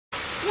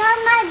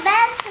You're my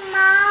best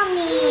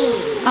mommy.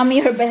 I'm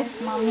your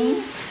best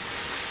mommy.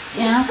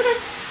 Yeah.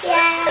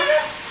 Yeah.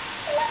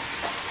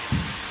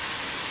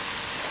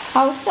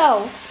 How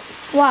so?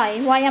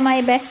 Why? Why am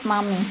I best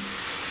mommy?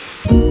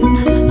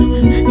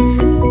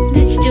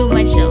 That's too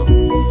much so.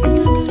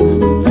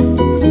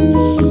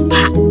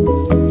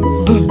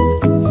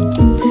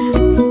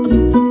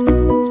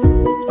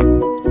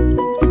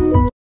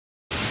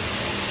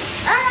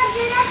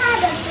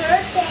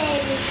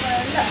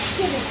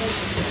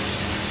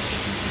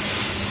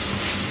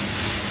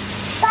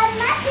 But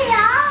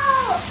Mateo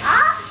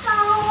also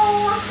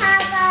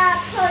have a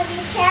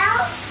ponytail.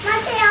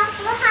 Mateo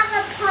also have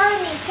a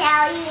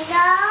ponytail, you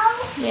know?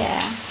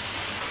 Yeah.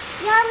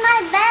 You're my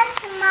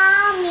best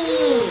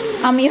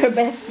mommy. I'm your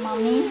best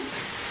mommy.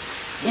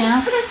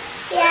 Yeah.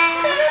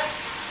 Yeah.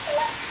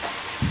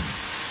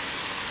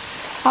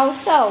 How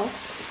so?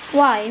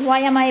 Why? Why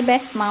am I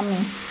best mommy?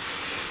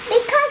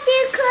 Because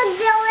you cook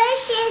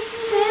delicious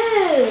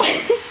food.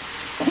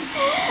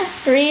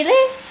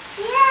 Really?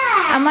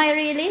 Yeah. Am I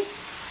really?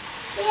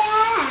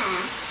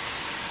 Yeah.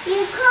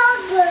 You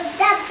cook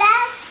the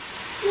best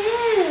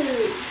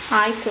food.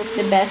 I cook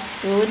the best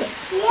food.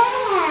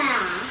 Yeah.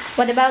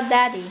 What about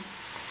Daddy?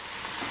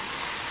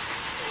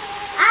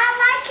 I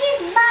like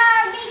his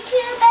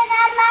barbecue, but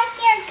I like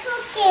your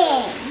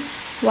cooking.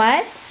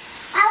 What?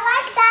 I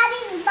like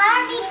Daddy's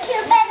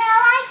barbecue, but I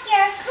like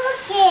your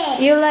cooking.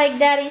 You like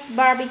Daddy's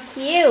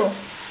barbecue?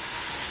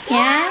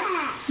 Yeah?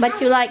 But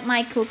you like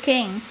my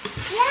cooking?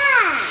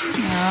 Yeah.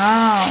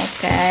 Oh,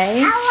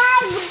 okay. I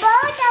like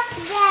both of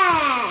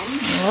them.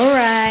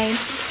 Alright.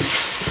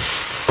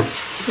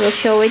 We'll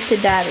show it to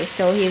Daddy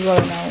so he will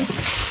know.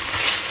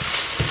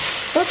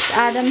 Oops,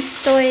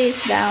 Adam's toy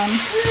is down.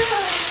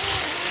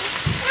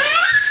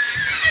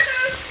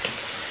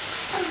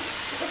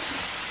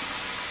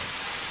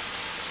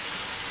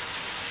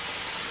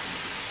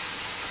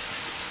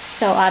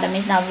 So Adam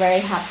is not very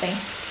happy.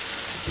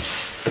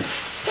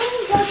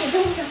 Don't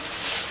go.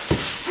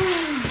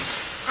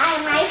 I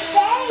might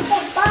save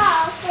the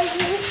ball for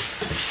you.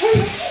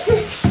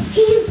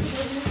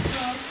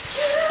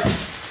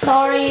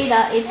 Sorry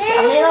that it's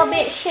a little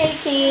bit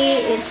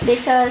shaky. It's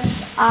because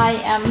I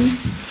am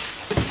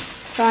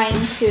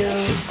trying to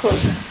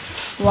cook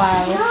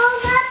while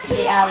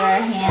the other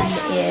hand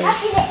is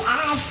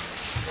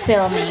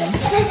filming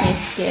his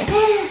kid.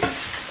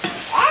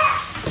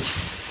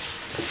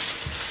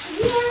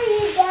 Here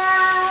you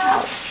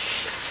go.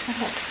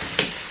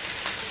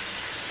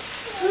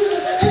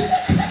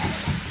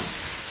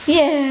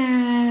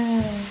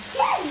 Yeah.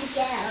 Here you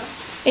go.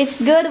 It's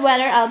good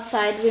weather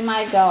outside. We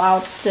might go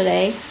out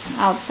today.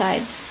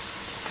 Outside.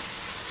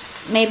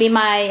 Maybe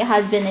my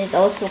husband is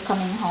also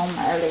coming home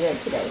earlier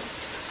today.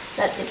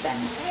 That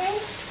depends.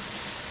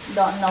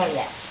 Don't know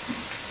yet.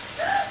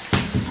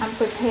 I'm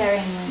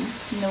preparing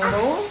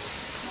noodles.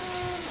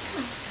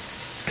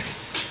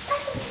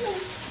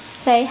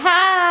 Say hi.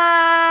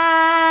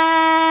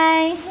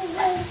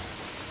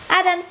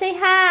 Adam, say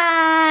hi.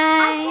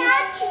 I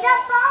catch the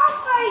ball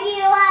for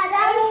you,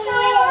 Adam, so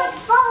it won't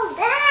fall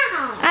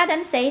down.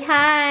 Adam, say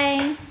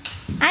hi.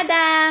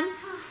 Adam.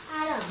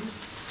 Adam.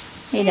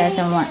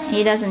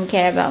 He doesn't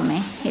care about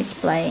me. He's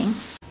playing.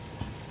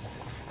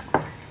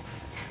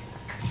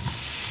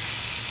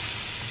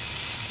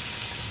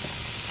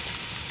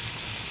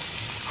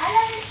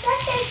 Adam is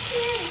such a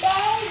cute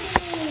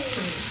baby.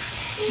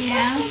 He's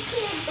Yeah. such a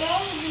cute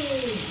baby.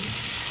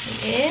 He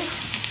is.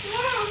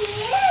 Yeah, he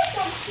is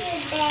a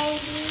cute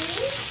baby.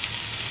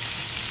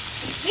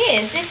 He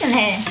is, isn't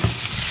he?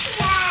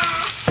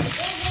 Yeah,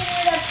 even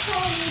with a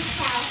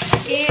ponytail.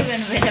 Even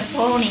with a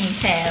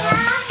ponytail.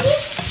 Yeah,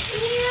 he's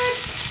cute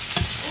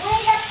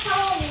with a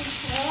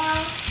ponytail.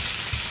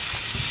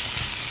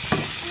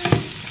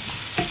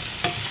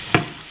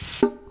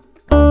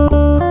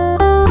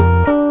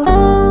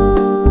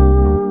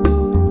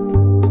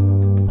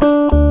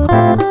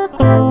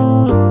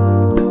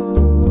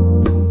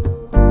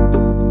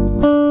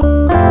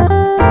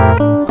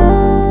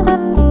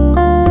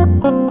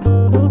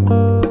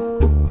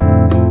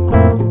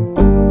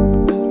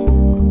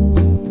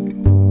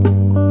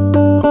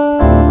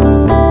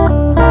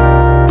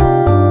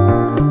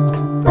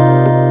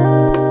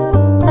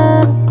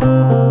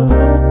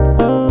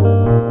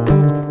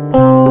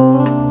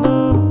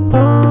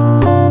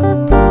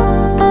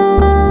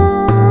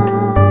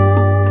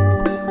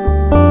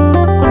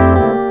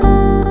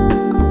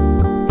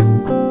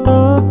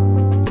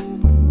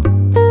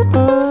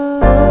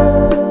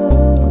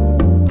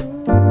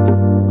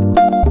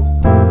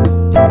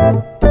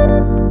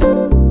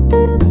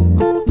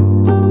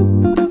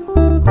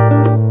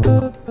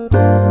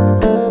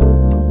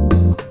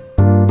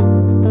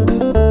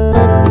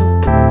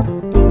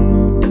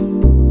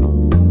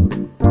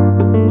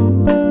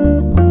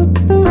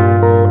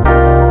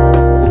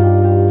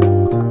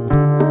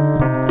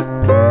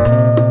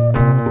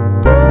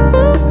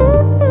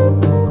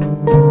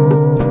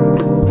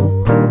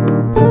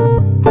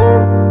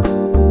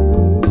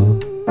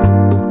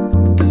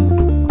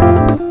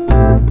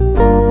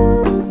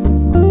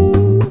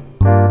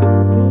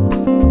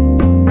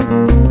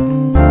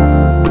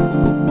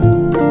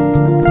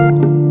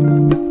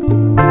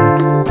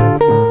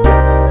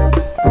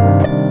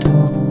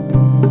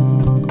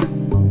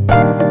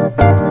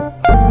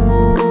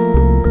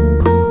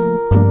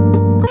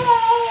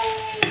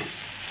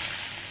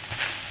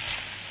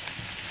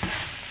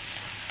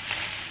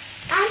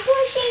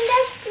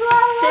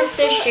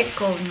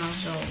 sisiko na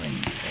Zoe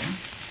ko.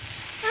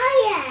 I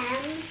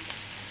am.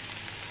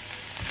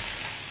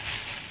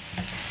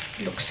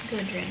 Looks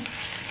good, right?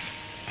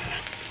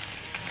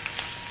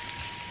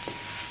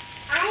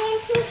 I am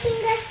pushing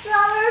the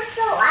stroller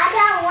so I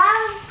don't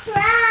want to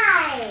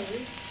cry.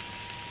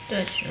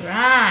 That's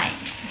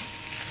right.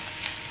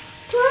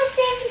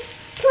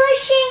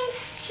 Pushing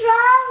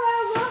stroller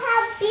will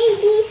have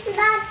babies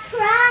not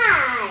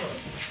cry.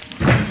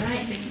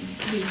 Right,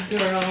 big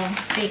girl,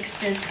 big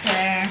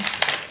sister.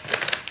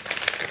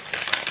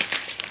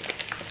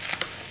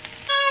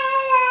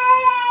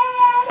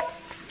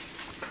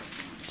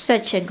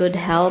 Such a good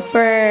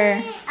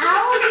helper. I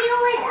will be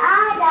with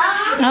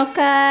Adam.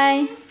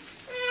 Okay.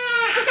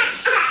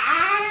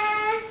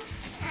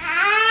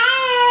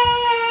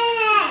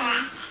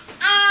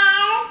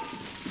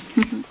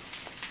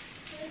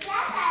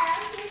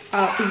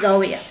 Oh,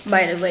 Zoe,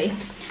 by the way,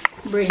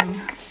 bring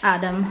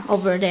Adam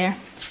over there.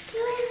 Who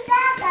is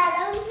that,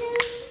 Adam? Who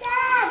is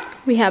that?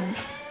 We have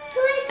Who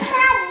is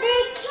that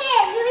big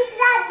kid? Who is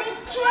that big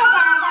kid,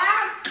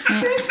 Adam?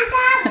 Who is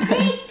that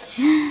big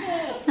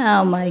kid?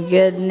 oh my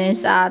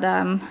goodness,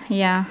 Adam.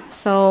 Yeah,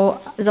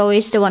 so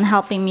Zoe's the one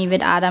helping me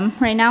with Adam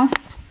right now.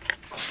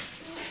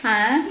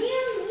 Huh?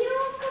 You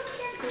cook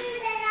the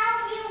food and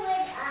I'll be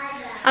with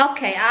Adam.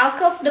 Okay, I'll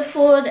cook the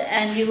food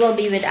and you will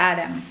be with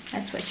Adam.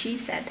 That's what she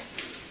said.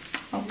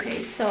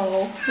 Okay,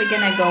 so we're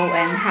gonna go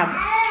and have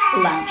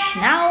lunch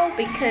now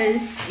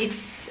because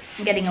it's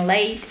getting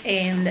late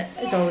and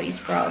Zoe is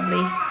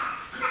probably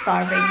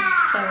starving.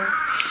 So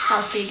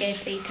I'll see you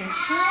guys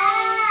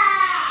later.